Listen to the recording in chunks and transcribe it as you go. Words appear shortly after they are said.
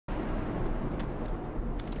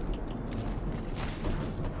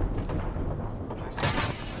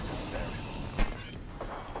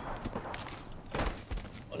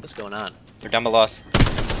What's going on? They're down below us.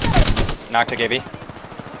 Knocked a Gibby.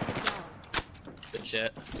 Good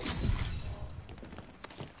shit.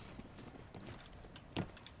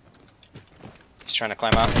 He's trying to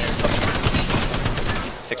climb up.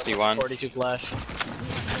 61. 42 flash.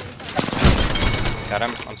 Got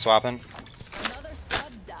him. I'm swapping.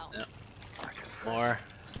 Yep. More.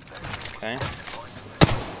 Okay.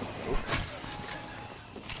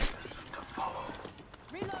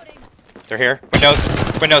 They're here.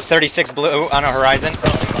 Windows 36 blue on a horizon.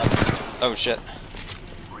 Oh shit.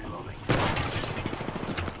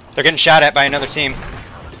 They're getting shot at by another team.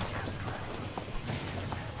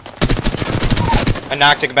 I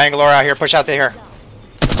knocked a Bangalore out here. Push out to here.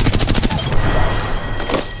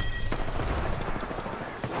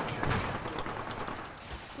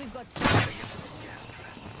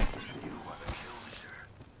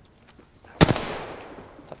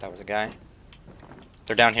 Thought that was a guy.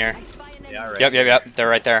 They're down here. Yeah, right. Yep. They're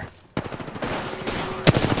right there.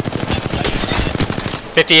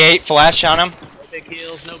 58 flash on him. No big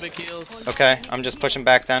heals, no big heals. Okay, I'm just pushing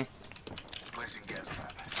back then.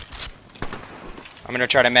 I'm gonna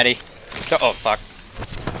try to medi. Oh fuck.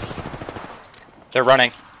 They're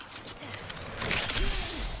running.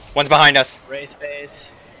 One's behind us. Wraith base.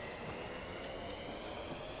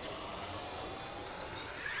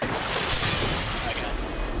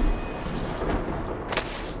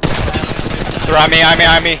 They're on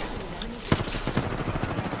me.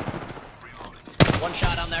 One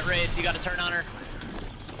shot on that Wraith, you gotta turn on her.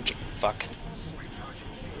 Fuck.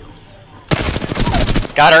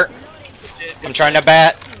 Got her. I'm trying to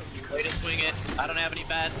bat. Way to swing it. I don't have any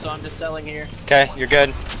bats, so I'm just selling here. Okay, you're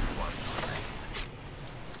good.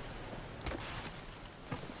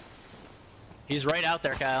 He's right out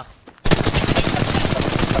there, Kyle.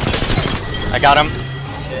 I got him.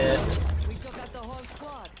 Shit. We took out the whole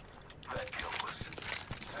squad.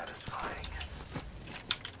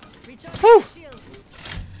 Whew.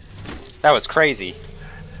 That was crazy.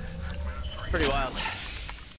 Pretty wild.